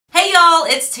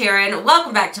it's Taren.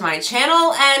 Welcome back to my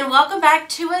channel and welcome back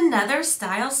to another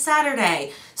Style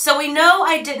Saturday. So we know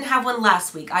I didn't have one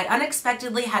last week. I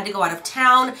unexpectedly had to go out of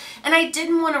town and I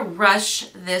didn't want to rush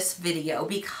this video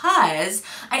because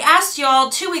I asked y'all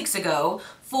 2 weeks ago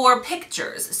for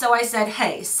pictures. So I said,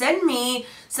 hey, send me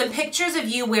some pictures of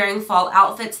you wearing fall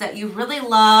outfits that you really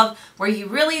love, where you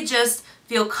really just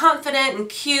feel confident and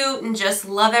cute and just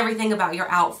love everything about your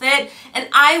outfit. And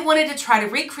I wanted to try to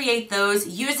recreate those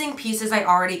using pieces I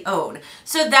already own.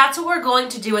 So that's what we're going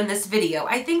to do in this video.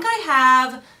 I think I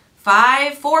have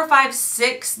 4, 5,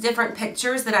 6 different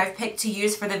pictures that I've picked to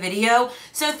use for the video.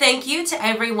 So thank you to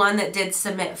everyone that did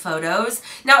submit photos.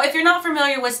 Now, if you're not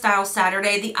familiar with Style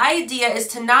Saturday, the idea is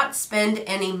to not spend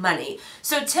any money.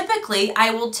 So typically,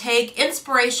 I will take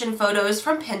inspiration photos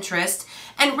from Pinterest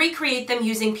and recreate them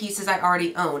using pieces I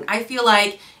already own. I feel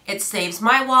like it saves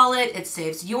my wallet, it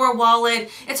saves your wallet.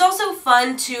 It's also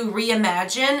fun to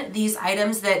reimagine these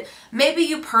items that maybe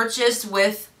you purchased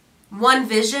with one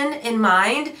vision in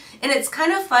mind, and it's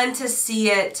kind of fun to see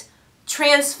it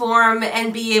transform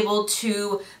and be able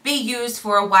to be used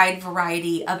for a wide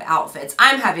variety of outfits.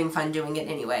 I'm having fun doing it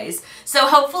anyways. So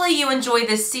hopefully you enjoy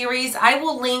this series. I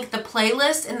will link the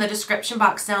playlist in the description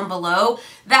box down below.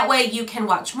 That way you can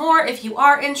watch more if you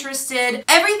are interested.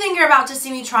 Everything you're about to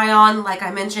see me try on, like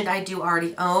I mentioned, I do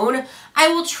already own. I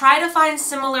will try to find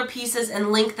similar pieces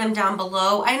and link them down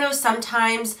below. I know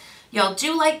sometimes y'all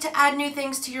do like to add new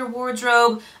things to your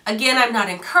wardrobe. Again, I'm not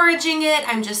encouraging it.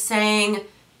 I'm just saying,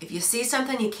 if you see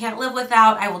something you can't live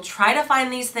without, I will try to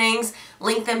find these things,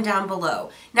 link them down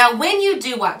below. Now, when you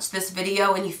do watch this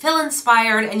video and you feel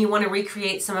inspired and you want to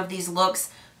recreate some of these looks,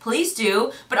 please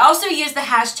do, but also use the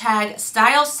hashtag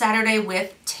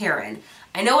StyleSaturdayWithTaren.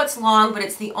 I know it's long, but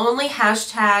it's the only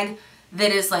hashtag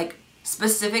that is like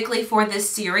specifically for this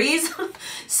series.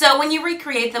 So when you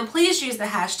recreate them, please use the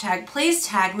hashtag, please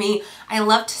tag me. I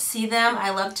love to see them. I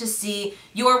love to see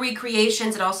your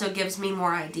recreations. It also gives me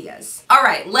more ideas. All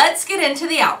right, let's get into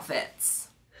the outfits.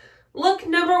 Look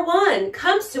number 1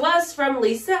 comes to us from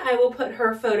Lisa. I will put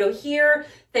her photo here.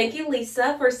 Thank you,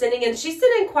 Lisa, for sending in. She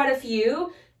sent in quite a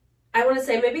few. I want to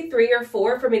say maybe 3 or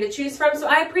 4 for me to choose from, so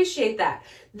I appreciate that.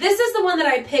 This is the one that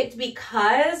I picked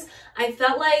because I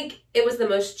felt like it was the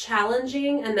most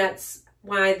challenging, and that's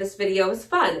why this video is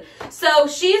fun. So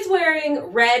she's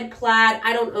wearing red plaid.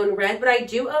 I don't own red, but I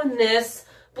do own this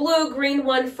blue-green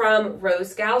one from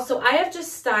Rose Gal. So I have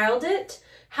just styled it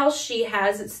how she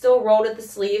has. It's still rolled at the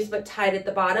sleeves but tied at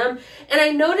the bottom. And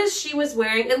I noticed she was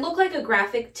wearing, it looked like a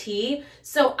graphic tee.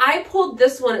 So I pulled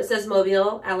this one. It says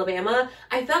Mobile, Alabama.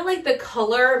 I felt like the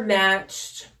color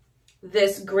matched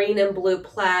this green and blue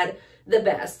plaid the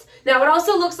best. Now it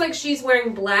also looks like she's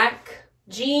wearing black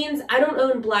jeans. I don't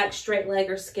own black straight leg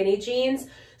or skinny jeans.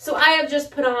 So I have just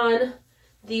put on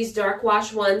these dark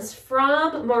wash ones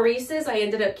from Maurice's. I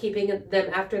ended up keeping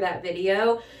them after that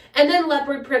video. And then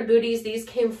leopard print booties. These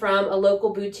came from a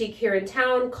local boutique here in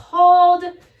town called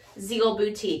Zeal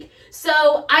Boutique.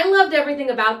 So I loved everything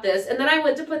about this. And then I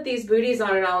went to put these booties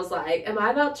on and I was like, am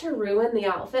I about to ruin the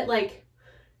outfit? Like,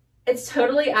 it's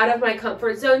totally out of my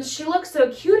comfort zone. She looks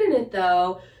so cute in it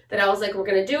though, that I was like, we're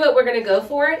going to do it. We're going to go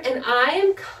for it. And I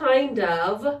am kind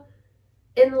of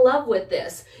in love with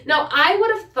this. Now, I would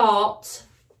have thought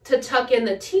to tuck in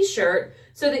the t-shirt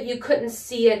so that you couldn't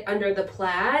see it under the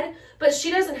plaid, but she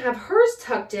doesn't have hers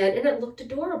tucked in and it looked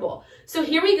adorable. So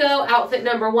here we go, outfit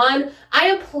number 1. I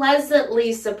am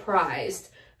pleasantly surprised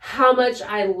how much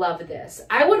I love this.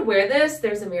 I would wear this,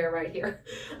 there's a mirror right here.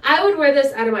 I would wear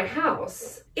this out of my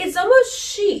house. It's almost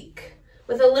chic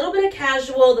with a little bit of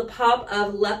casual, the pop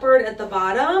of leopard at the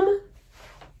bottom.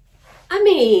 I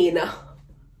mean,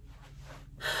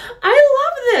 I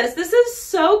love this. This is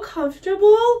so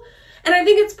comfortable. And I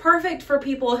think it's perfect for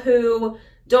people who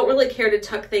don't really care to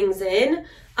tuck things in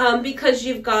because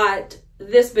you've got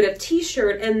this bit of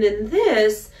t-shirt and then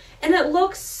this, and it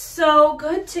looks so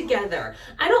good together.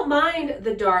 I don't mind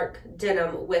the dark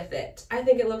denim with it. I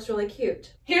think it looks really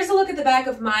cute. Here's a look at the back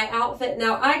of my outfit.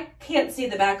 Now, I can't see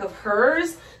the back of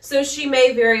hers, so she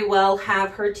may very well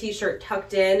have her t-shirt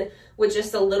tucked in with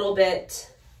just a little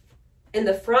bit in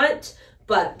the front,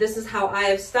 but this is how I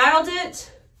have styled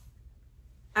it.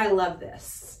 I love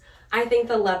this. I think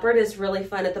the leopard is really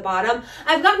fun at the bottom.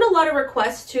 I've gotten a lot of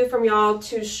requests too from y'all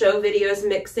to show videos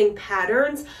mixing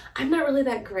patterns. I'm not really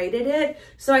that great at it,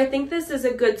 so I think this is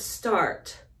a good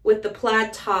start with the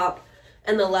plaid top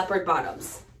and the leopard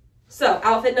bottoms. So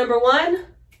outfit number 1,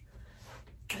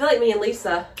 I feel like me and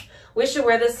Lisa, we should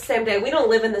wear this the same day. We don't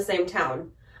live in the same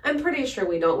town. I'm pretty sure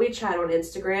we don't. We chat on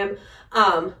Instagram.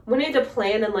 We need to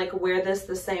plan and like wear this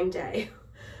the same day.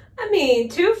 I mean,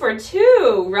 2 for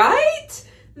 2, right?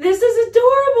 This is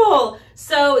adorable.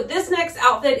 So this next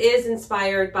outfit is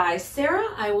inspired by Sarah.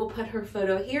 I will put her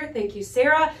photo here. Thank you,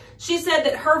 Sarah. She said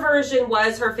that her version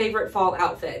was her favorite fall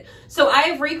outfit. So I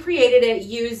have recreated it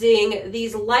using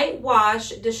these light wash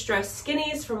distressed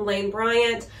skinnies from Lane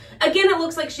Bryant. Again, it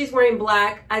looks like she's wearing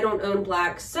black. I don't own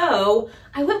black. So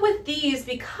I went with these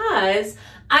because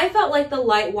I felt like the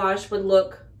light wash would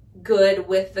look good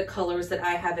with the colors that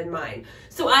I have in mind.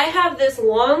 So I have this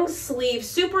long sleeve,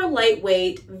 super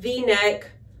lightweight V-neck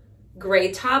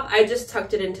gray top. I just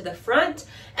tucked it into the front.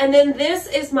 And then this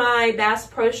is my Bass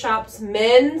Pro Shops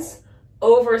men's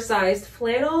oversized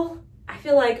flannel. I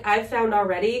feel like I've found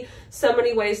already so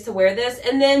many ways to wear this.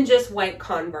 And then just white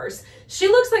Converse. She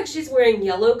looks like she's wearing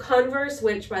yellow Converse,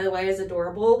 which by the way is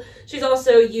adorable. She's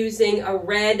also using a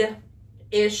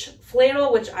red-ish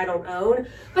flannel, which I don't own,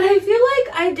 but I feel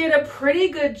like I did a pretty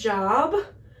good job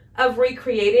of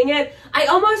recreating it. I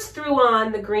almost threw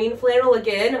on the green flannel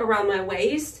again around my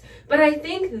waist, but I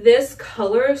think this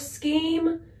color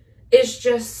scheme is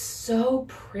just so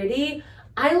pretty.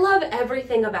 I love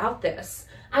everything about this.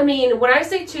 I mean, when I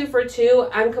say 2 for 2,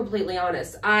 I'm completely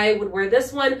honest. I would wear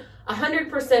this one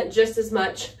 100% just as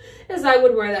much as I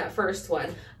would wear that first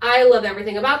one. I love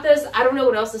everything about this. I don't know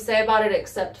what else to say about it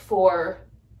except for,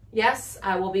 yes,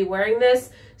 I will be wearing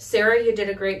this. Sarah, you did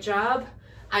a great job.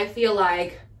 I feel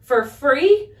like for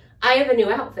free, I have a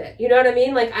new outfit. You know what I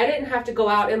mean? Like I didn't have to go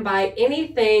out and buy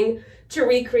anything to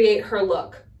recreate her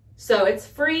look. So it's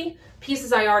free,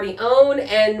 pieces I already own,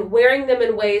 and wearing them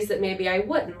in ways that maybe I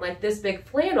wouldn't. Like this big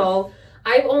flannel,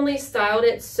 I've only styled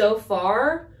it so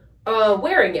far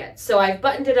wearing it. So I've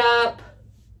buttoned it up,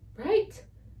 right?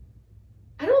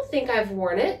 I don't think I've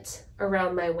worn it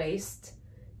around my waist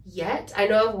yet. I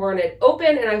know I've worn it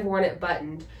open and I've worn it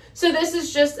buttoned. So this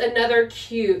is just another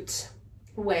cute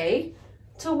way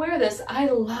to wear this. I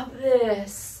love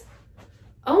this.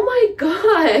 Oh my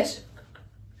gosh.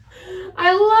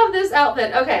 I love this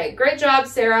outfit. Okay, great job,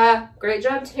 Sarah. Great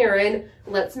job, Taren.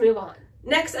 Let's move on.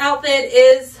 Next outfit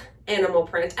is animal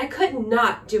print. I could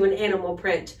not do an animal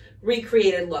print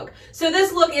recreated look. So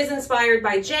this look is inspired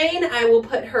by Jane. I will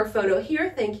put her photo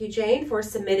here. Thank you, Jane, for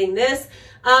submitting this.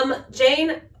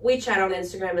 Jane, we chat on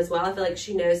Instagram as well. I feel like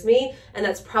she knows me, and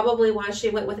that's probably why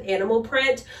she went with animal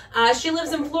print. She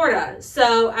lives in Florida,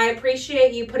 so I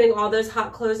appreciate you putting all those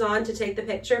hot clothes on to take the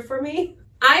picture for me.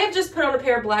 I have just put on a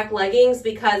pair of black leggings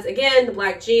because, again, the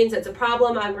black jeans, it's a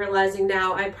problem. I'm realizing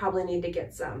now I probably need to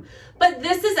get some. But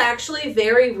this is actually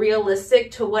very realistic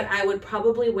to what I would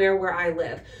probably wear where I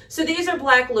live. So these are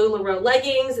black LuLaRoe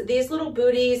leggings. These little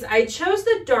booties, I chose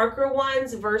the darker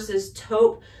ones versus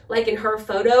taupe, like in her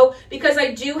photo, because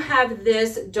I do have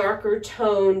this darker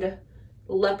toned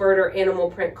leopard or animal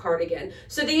print cardigan.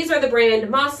 So these are the brand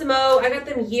Massimo. I got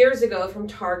them years ago from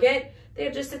Target. They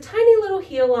have just a tiny little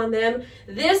heel on them.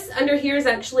 This under here is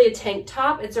actually a tank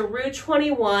top. It's a Rue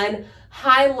 21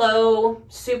 high-low,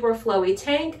 super flowy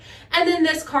tank. And then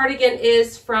this cardigan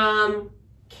is from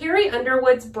Carrie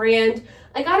Underwood's brand.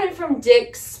 I got it from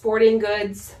Dick's Sporting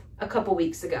Goods a couple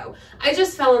weeks ago. I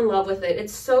just fell in love with it.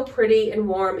 It's so pretty and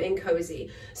warm and cozy.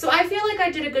 So I feel like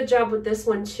I did a good job with this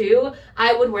one too.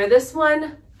 I would wear this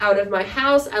one out of my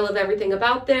house. I love everything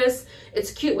about this.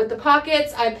 It's cute with the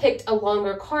pockets. I picked a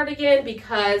longer cardigan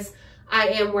because I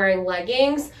am wearing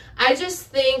leggings. I just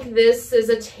think this is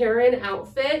a Taren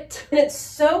outfit. And it's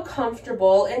so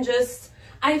comfortable and just,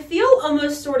 I feel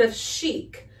almost sort of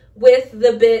chic with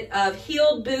the bit of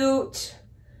heeled boot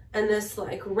and this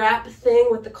like wrap thing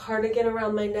with the cardigan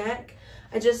around my neck.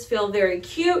 I just feel very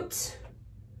cute.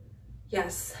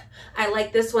 Yes, I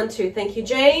like this one too. Thank you,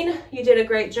 Jane. You did a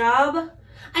great job.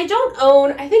 I don't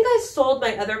own, I think I sold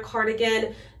my other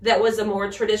cardigan that was a more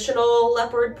traditional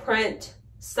leopard print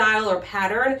style or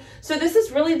pattern. So this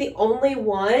is really the only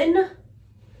one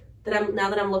that now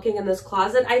that I'm looking in this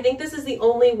closet, I think this is the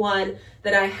only one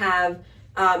that I have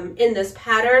in this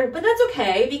pattern, but that's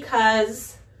okay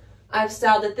because I've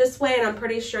styled it this way and I'm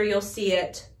pretty sure you'll see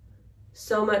it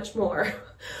so much more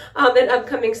in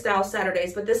upcoming Style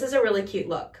Saturdays, but this is a really cute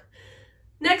look.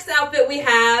 Next outfit we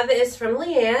have is from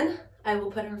Leanne. I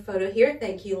will put her photo here.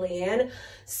 Thank you, Leanne.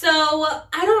 So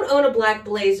I don't own a black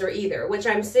blazer either, which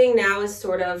I'm seeing now is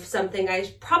sort of something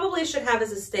I probably should have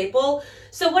as a staple.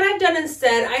 So what I've done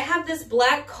instead, I have this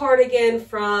black cardigan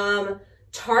from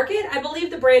Target. I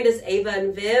believe the brand is Ava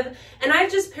and Viv, and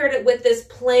I've just paired it with this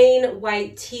plain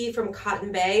white tee from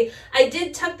Cotton Bay. I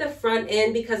did tuck the front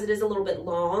in because it is a little bit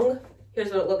long. Here's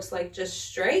what it looks like just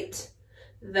straight.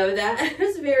 though that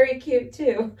is very cute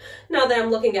too, now that I'm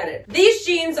looking at it. These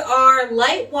jeans are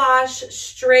light wash,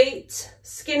 straight,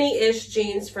 skinny-ish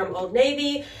jeans from Old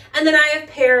Navy. And then I have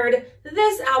paired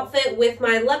this outfit with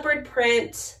my leopard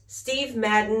print Steve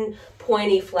Madden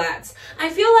pointy flats. I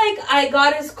feel like I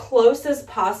got as close as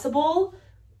possible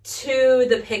to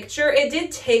the picture. It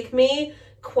did take me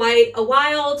quite a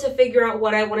while to figure out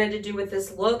what I wanted to do with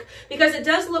this look, because it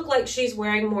does look like she's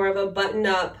wearing more of a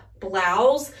button-up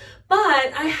blouse.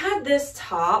 But I had this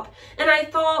top and I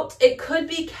thought it could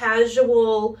be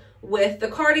casual with the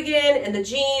cardigan and the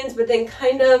jeans, but then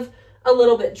kind of a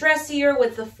little bit dressier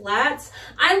with the flats.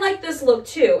 I like this look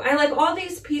too. I like all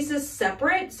these pieces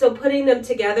separate, so putting them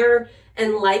together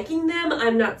and liking them,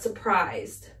 I'm not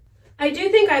surprised. I do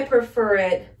think I prefer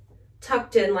it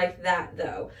tucked in like that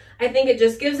though. I think it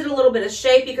just gives it a little bit of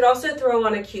shape. You could also throw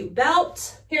on a cute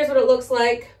belt. Here's what it looks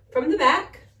like from the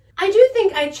back. I do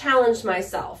think I challenged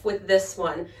myself with this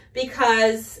one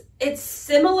because it's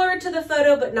similar to the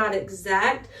photo, but not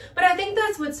exact. But I think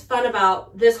that's what's fun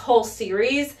about this whole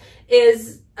series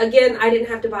is, again, I didn't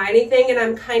have to buy anything and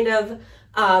I'm kind of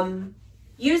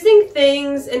using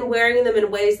things and wearing them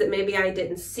in ways that maybe I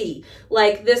didn't see.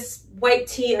 Like this white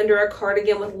tee under a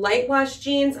cardigan with light wash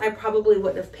jeans, I probably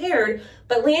wouldn't have paired,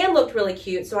 but Leanne looked really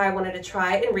cute, so I wanted to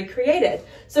try and recreate it.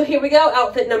 So here we go,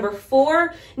 outfit number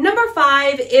 4. Number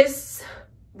 5 is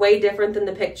way different than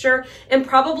the picture and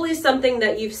probably something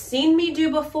that you've seen me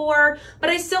do before, but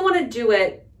I still want to do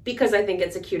it because I think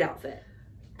it's a cute outfit.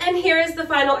 And here is the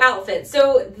final outfit.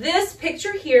 So this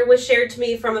picture here was shared to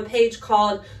me from a page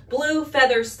called Blue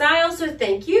Feather Style. So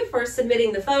thank you for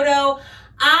submitting the photo.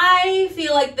 I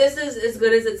feel like this is as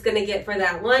good as it's gonna get for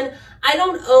that one. I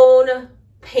don't own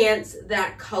pants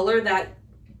that color, that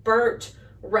burnt,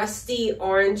 rusty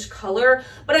orange color,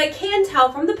 but I can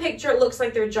tell from the picture it looks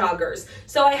like they're joggers.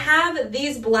 So I have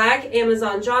these black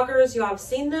Amazon joggers. You all have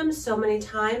seen them so many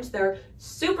times. They're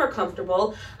super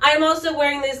comfortable. I am also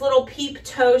wearing these little peep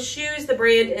toe shoes. The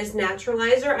brand is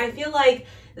Naturalizer. I feel like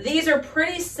these are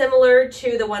pretty similar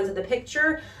to the ones in the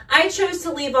picture. I chose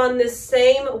to leave on this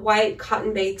same white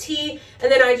cotton bay tee,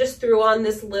 and then I just threw on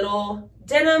this little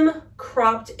denim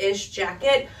cropped-ish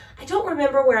jacket. I don't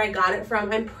remember where I got it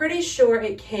from. I'm pretty sure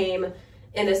it came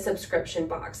in a subscription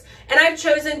box. And I've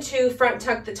chosen to front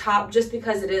tuck the top just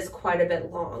because it is quite a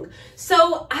bit long.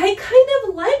 So I kind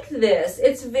of like this.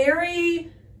 It's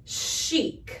very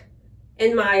chic,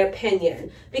 in my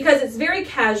opinion, because it's very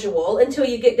casual until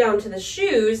you get down to the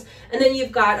shoes, and then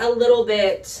you've got a little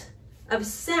bit of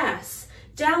sass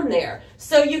down there.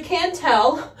 So you can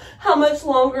tell how much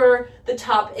longer the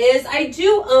top is. I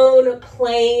do own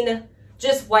plain,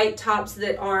 just white tops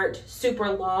that aren't super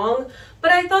long,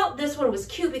 but I thought this one was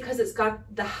cute because it's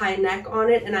got the high neck on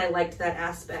it and I liked that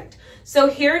aspect. So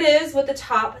here it is with the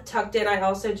top tucked in. I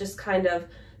also just kind of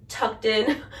tucked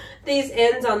in these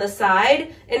ends on the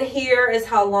side, and here is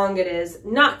how long it is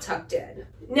not tucked in.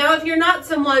 Now, if you're not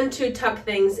someone to tuck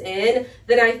things in,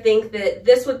 then I think that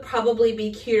this would probably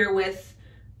be cuter with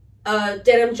a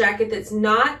denim jacket that's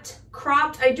not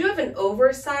cropped. I do have an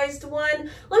oversized one.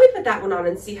 Let me put that one on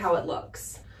and see how it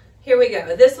looks. Here we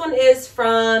go. This one is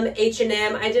from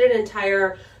H&M. I did an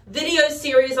entire video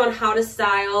series on how to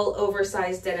style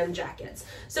oversized denim jackets.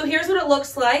 So here's what it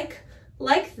looks like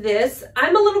this.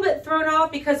 I'm a little bit thrown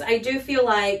off because I do feel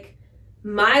like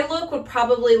my look would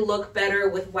probably look better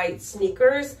with white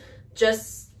sneakers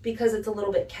just because it's a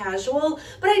little bit casual,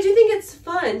 but I do think it's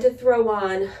fun to throw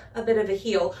on a bit of a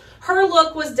heel. Her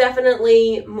look was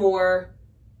definitely more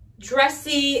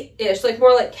dressy-ish, like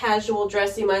more like casual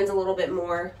dressy. Mine's a little bit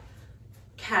more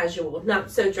casual, not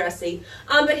so dressy.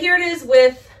 But here it is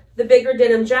with the bigger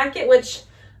denim jacket, which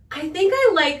I think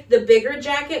I like the bigger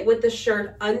jacket with the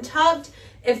shirt untucked.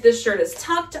 If the shirt is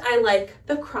tucked, I like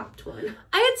the cropped one.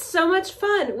 I had so much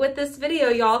fun with this video,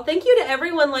 y'all. Thank you to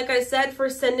everyone, like I said, for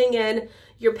sending in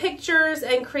your pictures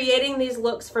and creating these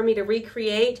looks for me to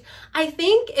recreate. I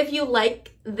think if you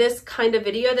like this kind of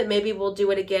video, that maybe we'll do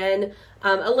it again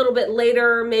a little bit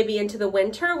later, maybe into the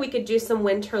winter. We could do some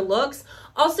winter looks.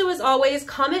 Also, as always,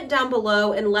 comment down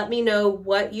below and let me know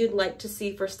what you'd like to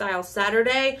see for Style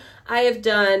Saturday. I have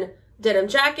done denim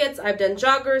jackets, I've done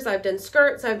joggers, I've done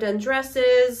skirts, I've done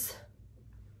dresses.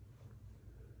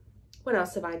 What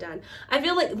else have I done? I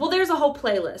feel like, well, there's a whole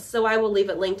playlist, so I will leave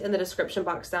it linked in the description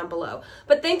box down below.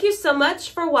 But thank you so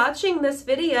much for watching this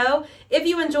video. If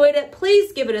you enjoyed it,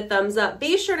 please give it a thumbs up.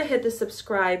 Be sure to hit the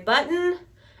subscribe button,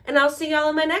 and I'll see y'all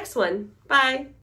in my next one. Bye.